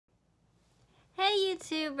Hey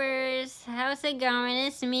YouTubers, how's it going?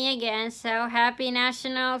 It's me again. So happy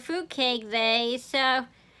National Fruitcake Day. So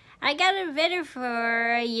I got a video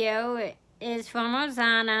for you. It's from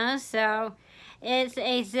Rosanna. So it's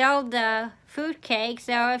a Zelda Fruitcake.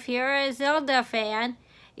 So if you're a Zelda fan,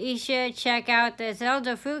 you should check out the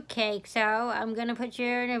Zelda Fruitcake. So I'm going to put you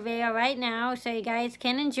in a video right now so you guys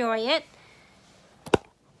can enjoy it.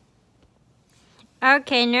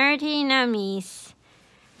 Okay, nerdy nummies.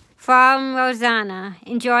 From Rosanna.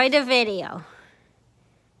 Enjoy the video.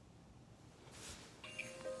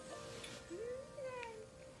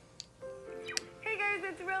 Hey guys,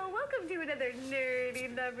 it's Ro. Welcome to another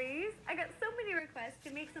Nerdy Nummies. I got so many requests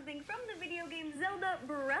to make something from the video game Zelda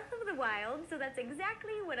Breath of the Wild, so that's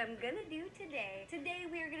exactly what I'm gonna do today. Today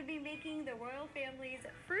we are gonna be making the royal family's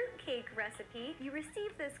fruitcake recipe. You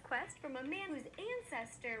received this quest from a man whose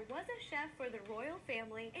ancestor was a chef for the royal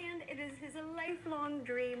family, and it is his lifelong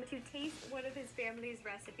dream to taste one of his family's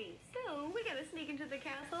recipes. So we gotta sneak into the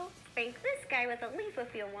castle, spank this guy with a leaf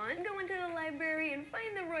if you want, go into the library and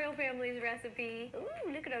find the royal family's recipe.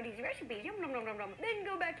 Ooh, look at all these recipes. Yum, nom, nom, nom, nom. Then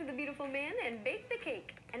go back to the beautiful man and bake the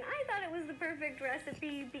cake. And I thought it was the perfect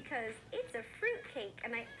recipe because it's a fruit cake,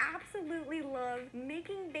 and I absolutely love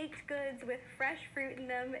making baked goods with fresh fruit in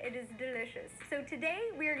them. It is delicious. So today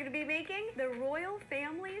we are going to be making the royal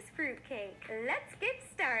family's fruit cake. Let's get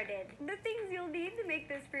started. The things you'll need to make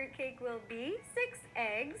this fruit cake will be 6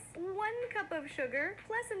 eggs, 1 cup of sugar,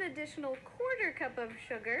 plus an additional 1/4 cup of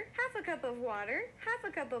sugar, 1/2 cup of water,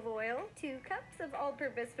 1/2 cup of oil, 2 cups of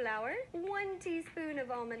all-purpose flour, 1 teaspoon of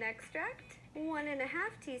almond extract,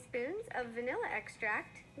 1½ teaspoons of vanilla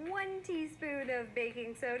extract, 1 teaspoon of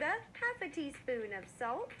baking soda, 1/2 teaspoon of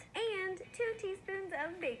salt, and 2 teaspoons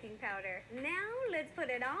of baking powder. Now let's put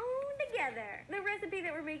it all together. The recipe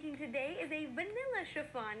that we're making today is a vanilla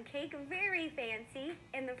chiffon cake, very fancy,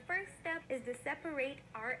 and the first step is to separate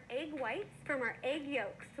our egg whites from our egg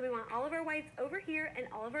yolks. So we want all of our whites over here and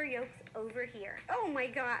all of our yolks over here. Oh my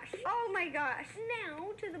gosh, oh my gosh.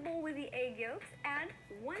 Now to the bowl with the egg yolks, add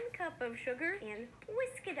 1 cup of sugar and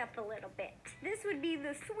whisk it up a little bit. This would be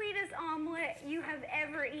the sweetest omelet you have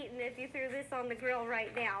ever eaten if you threw this on the grill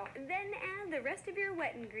right now. Then add the rest of your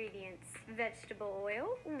wet ingredients: vegetable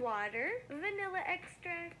oil, water, vanilla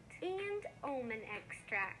extract, and almond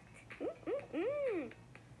extract.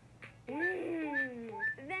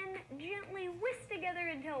 Then gently whisk together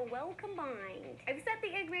until well combined. I've set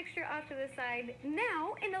the egg mixture off to the side.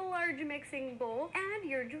 Now, in a large mixing bowl, add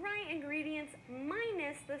your dry ingredients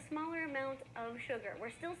minus the smaller amount of sugar. We're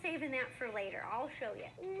still saving that for later. I'll show you.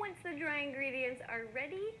 Once the dry ingredients are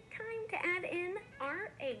ready, time to add in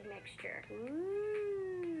our egg mixture.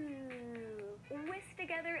 Whisk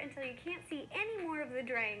together until you can't see any more of the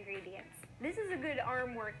dry ingredients. This is a good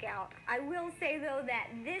arm workout. I will say though that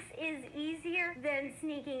this is easier than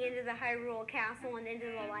sneaking into the Hyrule Castle and into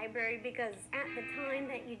the library, because at the time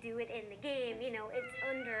that you do it in the game, you know, it's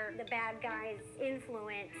under the bad guy's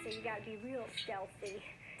influence, so you gotta be real stealthy.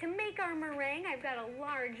 To make our meringue, I've got a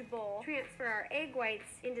large bowl. Transfer our egg whites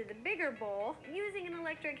into the bigger bowl. Using an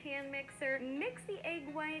electric hand mixer, mix the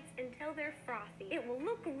egg whites until they're frothy. It will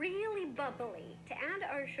look really bubbly. To add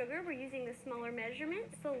our sugar, we're using the smaller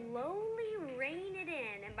measurement. Slowly rain it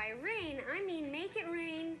in. And by rain, I mean make it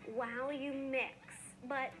rain while you mix.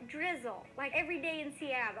 But drizzle, like every day in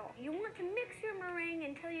Seattle. You want to mix your meringue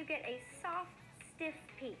until you get a soft, stiff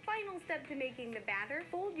peak. Final step to making the batter: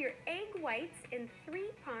 fold your egg whites in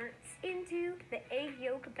 3 parts into the egg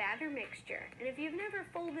yolk batter mixture. And if you've never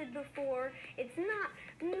folded before, it's not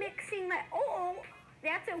mixing that.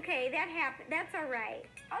 That's okay. That happened. That's all right.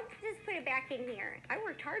 I'll just put it back in here. I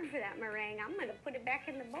worked hard for that meringue. I'm going to put it back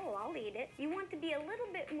in the bowl. I'll eat it. You want to be a little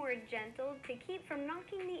bit more gentle to keep from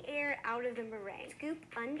knocking the air out of the meringue. Scoop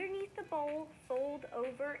underneath the bowl, fold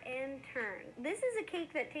over, and turn. This is a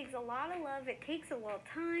cake that takes a lot of love. It takes a little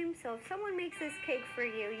time. So if someone makes this cake for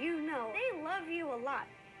you, you know they love you a lot.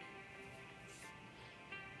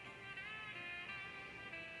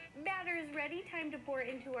 Batter is ready. Time to pour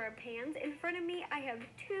into our pans. In front of me, I have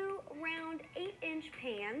 2 round 8-inch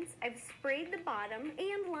pans. I've sprayed the bottom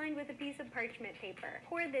and lined with a piece of parchment paper.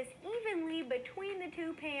 Pour this evenly between the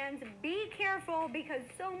 2 pans. Be careful because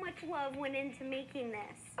so much love went into making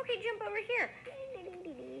this. Okay, jump over here.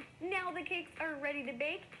 Now the cakes are ready to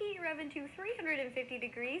bake. Heat your oven to 350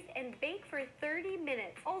 degrees and bake for 30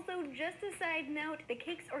 minutes. Also, just a side note, the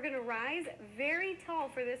cakes are going to rise very tall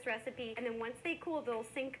for this recipe, and then once they cool, they'll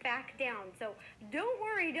sink back down. So don't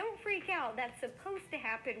worry, don't freak out. That's supposed to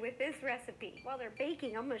happen with this recipe. While they're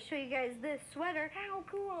baking, I'm going to show you guys this sweater. How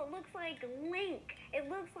cool. It looks like Link. It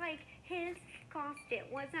looks like his costume.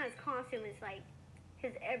 Well, it's not his costume. It's like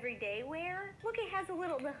his everyday wear. Look, it has the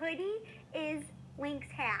hoodie is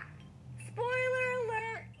Link's hat. Spoiler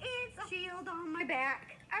alert, it's a shield on my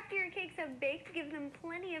back. After your cakes have baked, give them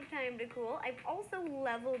plenty of time to cool. I've also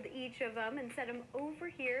leveled each of them and set them over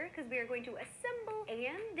here because we are going to assemble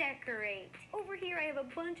and decorate. Over here I have a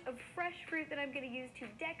bunch of fresh fruit that I'm going to use to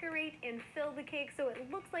decorate and fill the cake so it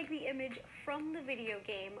looks like the image from the video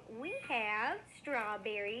game. We have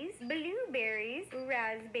strawberries, blueberries,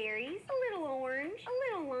 raspberries, a little orange, a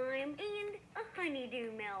little lime, and a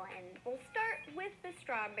honeydew melon. We'll start with the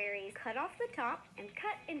strawberries. Cut off the top and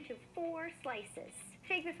cut into 4 slices.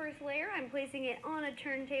 Take the first layer, I'm placing it on a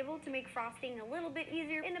turntable to make frosting a little bit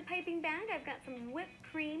easier. In a piping bag, I've got some whipped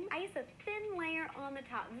cream. Ice a thin layer on the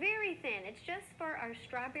top, very thin. It's just for our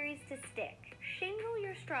strawberries to stick. Shingle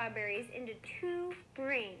your strawberries into 2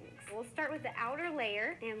 rings. We'll start with the outer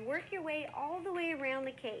layer and work your way all the way around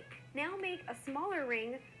the cake. Now make a smaller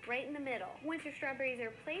ring right in the middle. Once your strawberries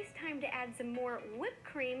are placed, time to add some more whipped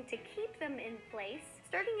cream to keep them in place.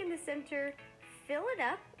 Starting in the center, fill it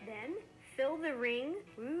up, then fill the ring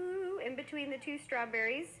in between the 2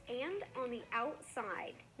 strawberries and on the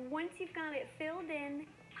outside. Once you've got it filled in,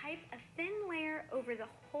 pipe a thin layer over the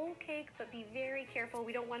whole cake, but be very careful.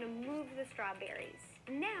 We don't want to move the strawberries.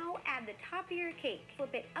 Now add the top of your cake.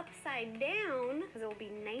 Flip it upside down because it will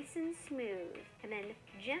be nice and smooth. And then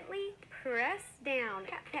gently press down.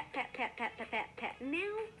 Pat, pat, pat, pat, pat, pat, pat, pat.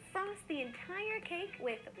 Now frost the entire cake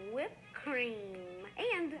with whipped cream.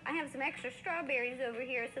 And I have some extra strawberries over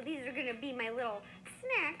here, so these are going to be my little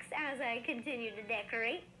snacks as I continue to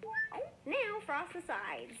decorate. Oh, now frost the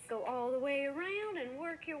sides. Go all the way around and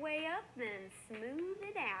work your way up, then smooth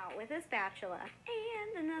it out with a spatula.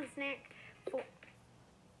 And another snack for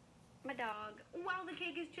my dog. While the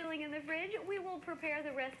cake is chilling in the fridge, we will prepare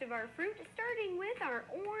the rest of our fruit, starting with our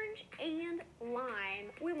orange and lime.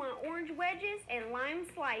 We want orange wedges and lime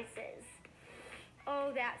slices.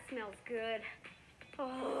 Oh, that smells good.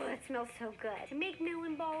 Oh, it smells so good. To make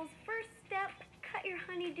melon balls, first step, cut your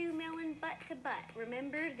honeydew melon butt to butt.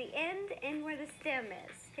 Remember the end and where the stem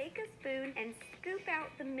is. Take a spoon and scoop out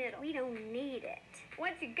the middle. We don't need it.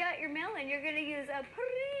 Once you got your melon, you're going to use a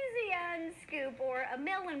Parisian scoop or a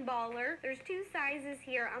melon baller. There's 2 sizes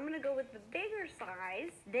here. I'm going to go with the bigger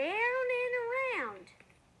size. Down and around.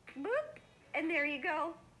 Boop. And there you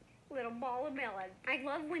go. Little ball of melon. I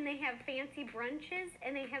love when they have fancy brunches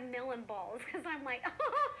and they have melon balls because I'm like,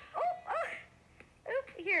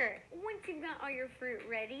 here. Once you've got all your fruit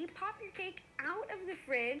ready, pop your cake out of the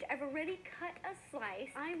fridge. I've already cut a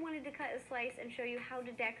slice. I wanted to cut a slice and show you how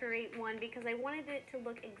to decorate one because I wanted it to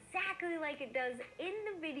look exactly like it does in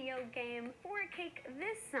the video game. For a cake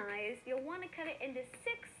this size, you'll want to cut it into 6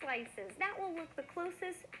 slices. That will look the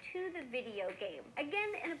closest to the video game.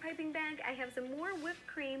 Again, in a piping bag, I have some more whipped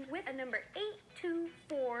cream with a number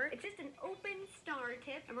 824. It's just an open star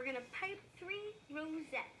tip, and we're going to pipe 3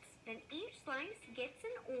 rosettes. Then each slice gets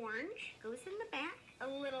an orange, goes in the back, a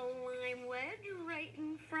little lime wedge right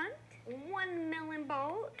in front, 1 melon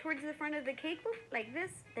ball towards the front of the cake like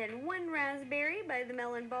this, then 1 raspberry by the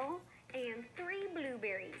melon ball, and 3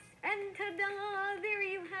 blueberries. And ta-da! There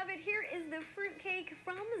you have it. Here is the fruitcake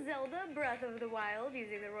from Zelda Breath of the Wild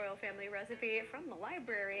using the royal family recipe from the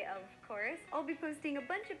library, of course. I'll be posting a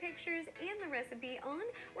bunch of pictures and the recipe on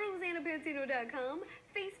RosannaPansino.com,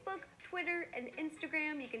 Facebook, Twitter, and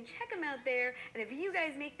Instagram. You can check them out there. And if you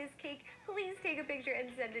guys make this cake, please take a picture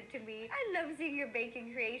and send it to me. I love seeing your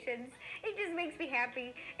baking creations. It just makes me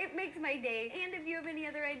happy. It makes my day. And if you have any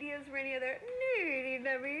other ideas for any other nerdy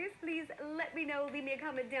nummies, please let me know. Leave me a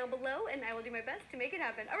comment down below, and I will do my best to make it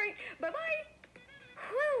happen. All right, bye-bye.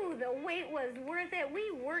 Whew, the wait was worth it.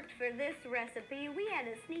 We worked for this recipe. We had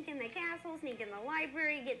to sneak in the castle, sneak in the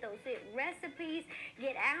library, get those recipes,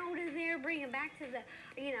 get out of there, bring them back to the,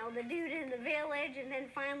 the dude in the village, and then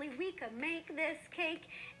finally we could make this cake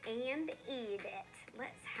and eat it.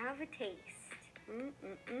 Let's have a taste.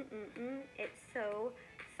 It's so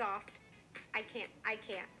soft. I can't.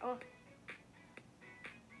 Oh.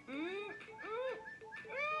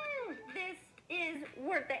 This is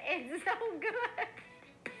worth it. It's so good.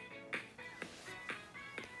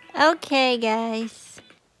 Okay, guys.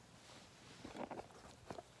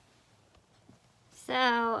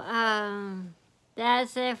 So,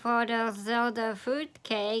 that's it for the Zelda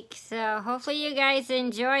Fruitcake. So, hopefully you guys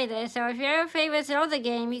enjoy this. So, if you have a favorite Zelda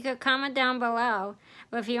game, you could comment down below.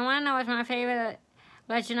 But if you want to know what's my favorite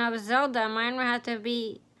Legend of Zelda, mine would have to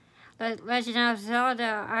be Legend of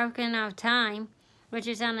Zelda Ocarina of Time, which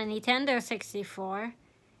is on the Nintendo 64.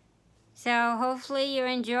 So hopefully you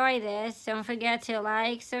enjoy this. Don't forget to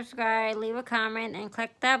like, subscribe, leave a comment, and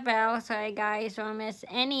click that bell so you guys won't miss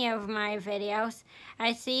any of my videos.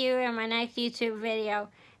 I see you in my next YouTube video.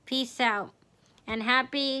 Peace out. And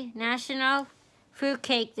happy National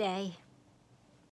Fruitcake Day.